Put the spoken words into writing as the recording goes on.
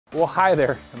Well, hi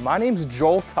there. My name's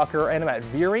Joel Tucker and I'm at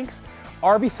Veerinks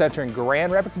RV Center in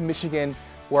Grand Rapids, Michigan,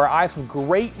 where I have some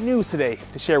great news today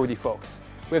to share with you folks.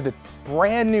 We have the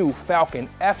brand new Falcon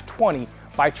F-20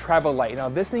 by Lite. Now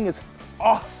this thing is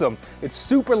awesome. It's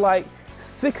super light,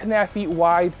 6.5 feet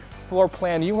wide, floor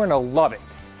plan. You're gonna love it.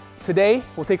 Today,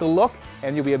 we'll take a look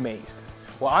and you'll be amazed.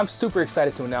 Well, I'm super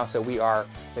excited to announce that we are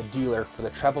the dealer for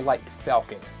the Lite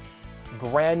Falcon.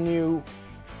 Brand new,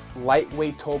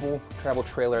 lightweight towable travel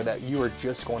trailer that you are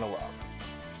just going to love.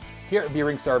 Here at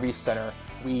Veerinks RV Center,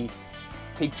 we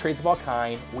take trades of all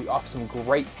kind, we offer some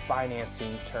great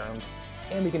financing terms,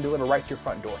 and we can deliver right to your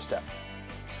front doorstep.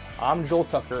 I'm Joel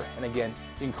Tucker, and again,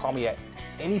 you can call me at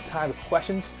any time with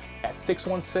questions at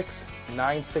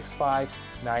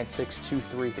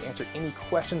 616-965-9623 to answer any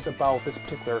questions about this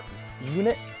particular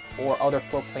unit or other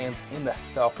floor plans in the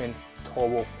Falcon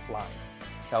towable line.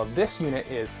 Now this unit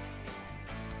is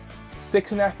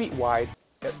 6.5 feet wide,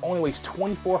 it only weighs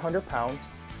 2,400 pounds,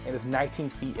 and is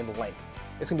 19 feet in length.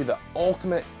 It's gonna be the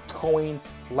ultimate towing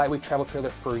lightweight travel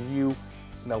trailer for you.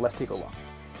 Now let's take a look.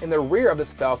 In the rear of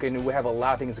this Falcon, we have a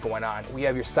lot of things going on. We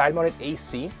have your side-mounted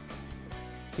AC,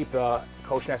 keep the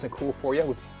coach nice and cool for you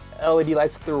with LED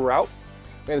lights throughout.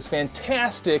 We have this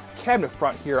fantastic cabinet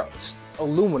front here,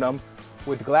 aluminum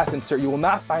with glass insert. You will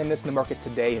not find this in the market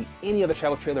today in any other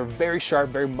travel trailer. Very sharp,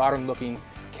 very modern looking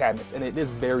cabinets, and it is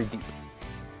very deep.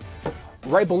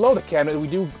 Right below the cabinet, we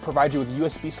do provide you with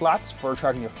USB slots for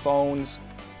charging your phones,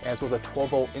 as well as a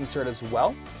 12-volt insert as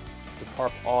well to power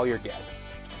up all your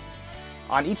gadgets.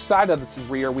 On each side of this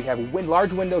rear, we have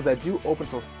large windows that do open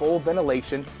for full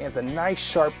ventilation, and it's a nice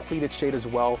sharp pleated shade as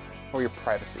well for your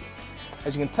privacy.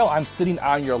 As you can tell, I'm sitting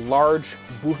on your large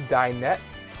booth dinette,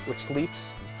 which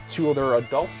sleeps two other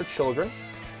adults or children.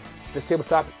 This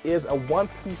tabletop is a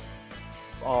one-piece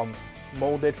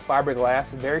molded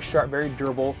fiberglass, very sharp, very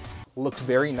durable, looks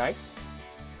very nice.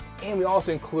 And we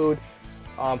also include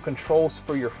controls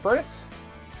for your furnace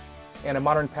and a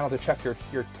modern panel to check your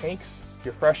tanks,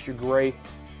 your fresh, your gray,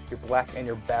 your black, and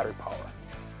your battery power.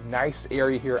 Nice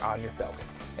area here on your Falcon.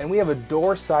 And we have a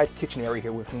door side kitchen area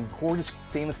here with some gorgeous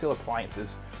stainless steel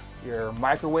appliances. Your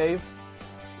microwave,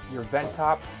 your vent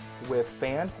top with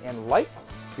fan and light,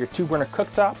 your 2-burner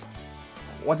cooktop.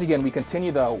 Once again, we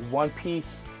continue the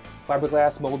one-piece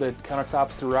fiberglass molded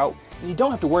countertops throughout. And you don't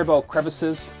have to worry about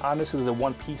crevices on this because it's a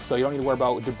one piece, so you don't need to worry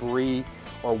about debris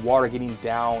or water getting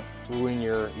down, ruining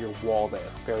your wall there.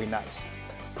 Very nice.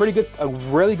 Pretty good, a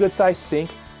really good sized sink,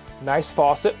 nice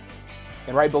faucet,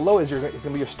 and right below is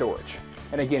gonna be your storage.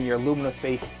 And again, your aluminum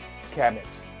faced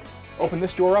cabinets. Open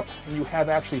this door up and you have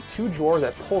actually 2 drawers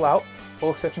that pull out,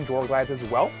 full section drawer glides as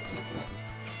well.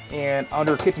 And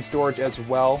under kitchen storage as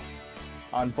well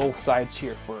on both sides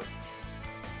here for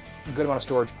a good amount of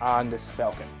storage on this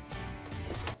Falcon.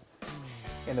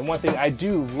 And the one thing I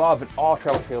do love in all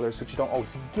travel trailers, which you don't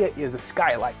always get, is a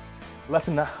skylight. A lot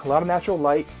of natural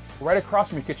light. Right across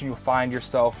from your kitchen, you'll find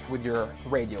yourself with your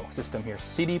radio system here.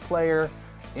 CD player,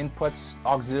 inputs,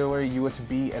 auxiliary,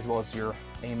 USB, as well as your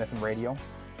AM/FM radio.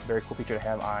 Very cool feature to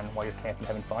have on while you're camping,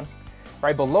 having fun.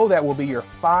 Right below that will be your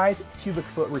 5 cubic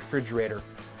foot refrigerator.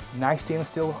 Nice stainless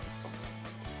steel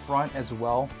front as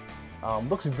well.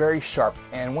 Looks very sharp,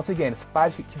 and once again, it's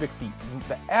 5 cubic feet.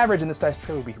 The average in this size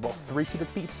trailer would be about 3 cubic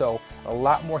feet, so a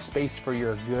lot more space for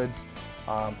your goods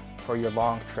for your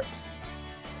long trips.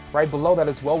 Right below that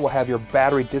as well, we'll have your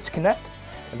battery disconnect,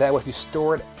 and that way if you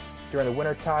store it during the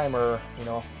winter time or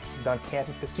done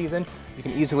camping for the season, you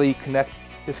can easily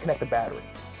disconnect the battery.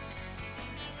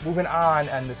 Moving on,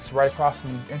 and this right across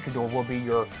from the entry door will be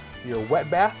your wet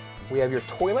bath. We have your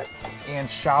toilet and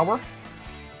shower,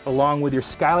 along with your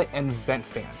skylight and vent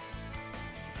fan.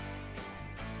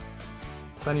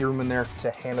 Plenty of room in there to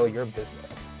handle your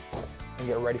business and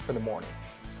get ready for the morning.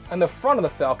 On the front of the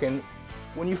Falcon,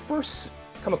 when you first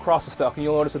come across this Falcon,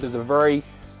 you'll notice that there's a very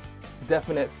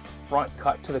definite front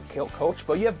cut to the coach,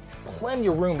 but you have plenty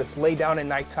of room to lay down at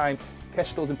nighttime,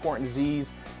 catch those important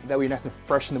Z's, that way you're nice and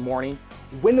fresh in the morning.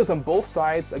 Windows on both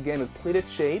sides, again with pleated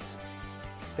shades.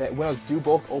 That windows do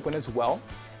both open as well.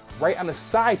 Right on the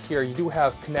side here, you do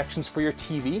have connections for your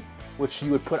TV, which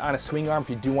you would put on a swing arm if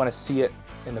you do want to see it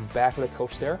in the back of the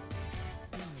coach there.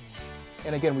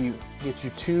 And again, we get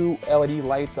you 2 LED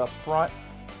lights up front,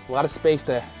 a lot of space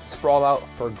to sprawl out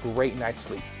for a great night's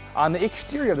sleep. On the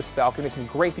exterior of this Falcon, there's some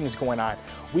great things going on.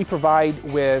 We provide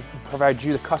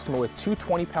you, the customer, with 2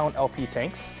 20-pound LP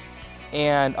tanks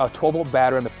and a 12-volt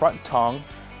battery in the front tongue,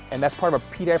 and that's part of a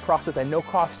PDI process at no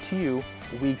cost to you.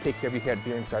 We take care of you here at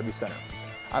Veerinks RV Center.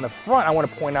 On the front, I want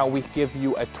to point out we give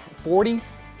you a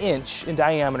 40-inch in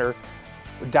diameter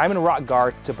diamond rock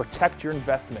guard to protect your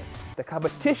investment. The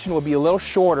competition will be a little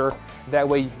shorter, that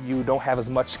way you don't have as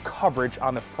much coverage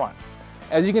on the front.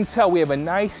 As you can tell, we have a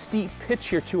nice steep pitch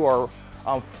here to our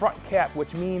front cap,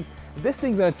 which means this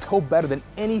thing's gonna tow better than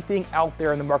anything out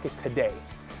there in the market today.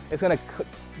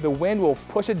 The wind will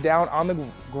push it down on the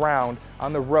ground,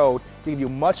 on the road, to give you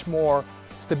much more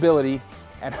stability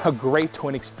and a great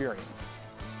towing experience.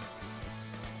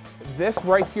 This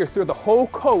right here through the whole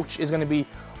coach is gonna be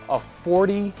a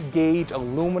 40 gauge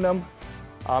aluminum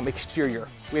exterior.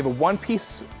 We have a one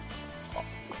piece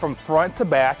from front to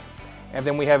back, and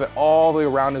then we have it all the way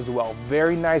around as well.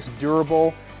 Very nice,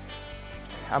 durable.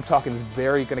 I'm talking it's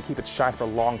gonna keep it shine for a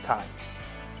long time.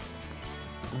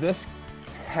 This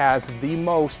has the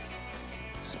most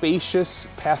spacious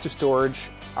passenger storage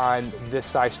on this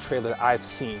size trailer that I've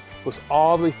seen. It goes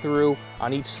all the way through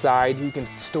on each side. You can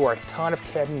store a ton of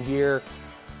cabin gear,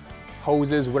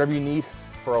 hoses, whatever you need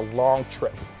for a long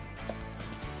trip.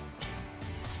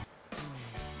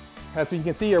 And so you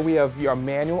can see here we have your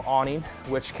manual awning,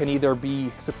 which can either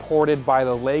be supported by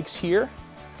the legs here,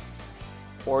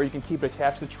 or you can keep it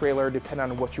attached to the trailer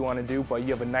depending on what you want to do, but you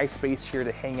have a nice space here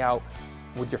to hang out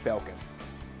with your Falcon.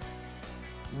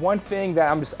 One thing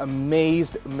that I'm just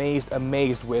amazed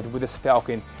with this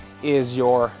Falcon is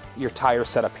your tire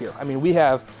setup here. I mean, we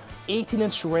have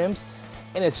 18-inch rims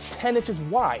and it's 10 inches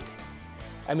wide.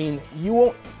 I mean, you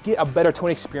won't get a better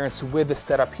towing experience with this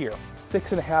setup here.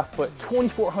 6.5 foot,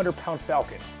 2,400 pound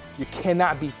Falcon. You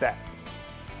cannot beat that.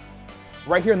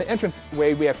 Right here in the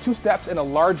entranceway, we have 2 steps and a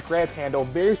large grab handle,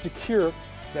 very secure,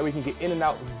 that we can get in and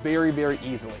out very, very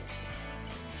easily.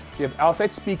 You have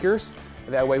outside speakers,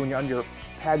 that way when you're on your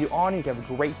patio awning, you can have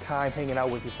a great time hanging out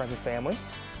with your friends and family.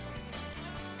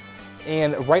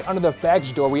 And right under the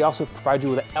baggage door, we also provide you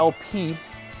with an LP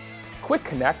quick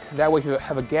connect. That way if you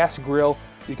have a gas grill,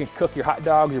 you can cook your hot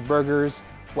dogs, your burgers,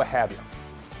 what have you.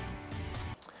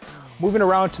 Moving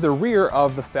around to the rear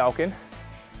of the Falcon,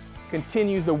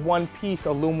 continues the one-piece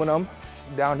aluminum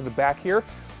down to the back here.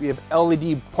 We have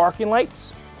LED parking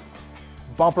lights,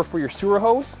 bumper for your sewer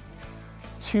hose,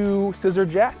 2 scissor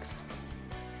jacks,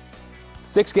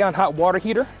 6-gallon hot water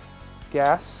heater,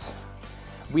 gas.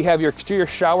 We have your exterior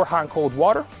shower, hot and cold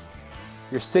water,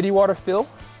 your city water fill,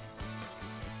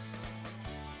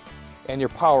 and your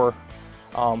power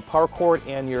cord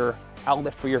and your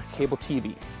outlet for your cable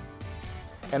TV.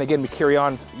 And again, we carry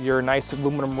on your nice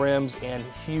aluminum rims and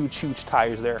huge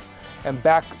tires there. And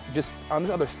back just on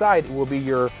the other side will be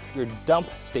your dump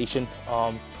station.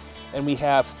 And we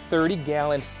have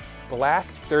 30-gallon black,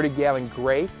 30-gallon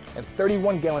gray, and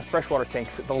 31-gallon freshwater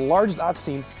tanks, the largest I've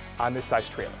seen on this size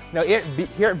trailer. Now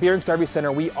here at Bearing Service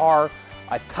Center, we are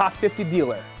a top 50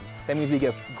 dealer. That means we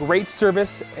give great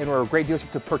service and we're a great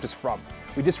dealership to purchase from.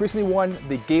 We just recently won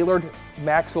the Gaylord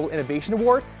Maxwell Innovation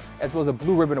Award, as well as a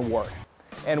Blue Ribbon Award.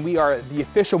 And we are the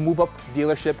official move-up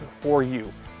dealership for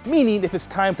you. Meaning if it's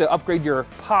time to upgrade your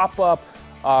pop-up,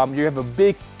 you have a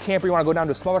big camper, you wanna go down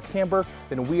to a smaller camper,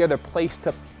 then we are the place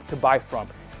to buy from.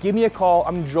 Give me a call,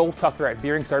 I'm Joel Tucker at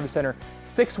Bearing Service Center,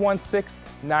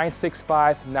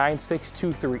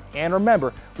 616-965-9623. And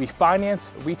remember, we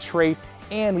finance, we trade,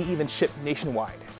 and we even ship nationwide.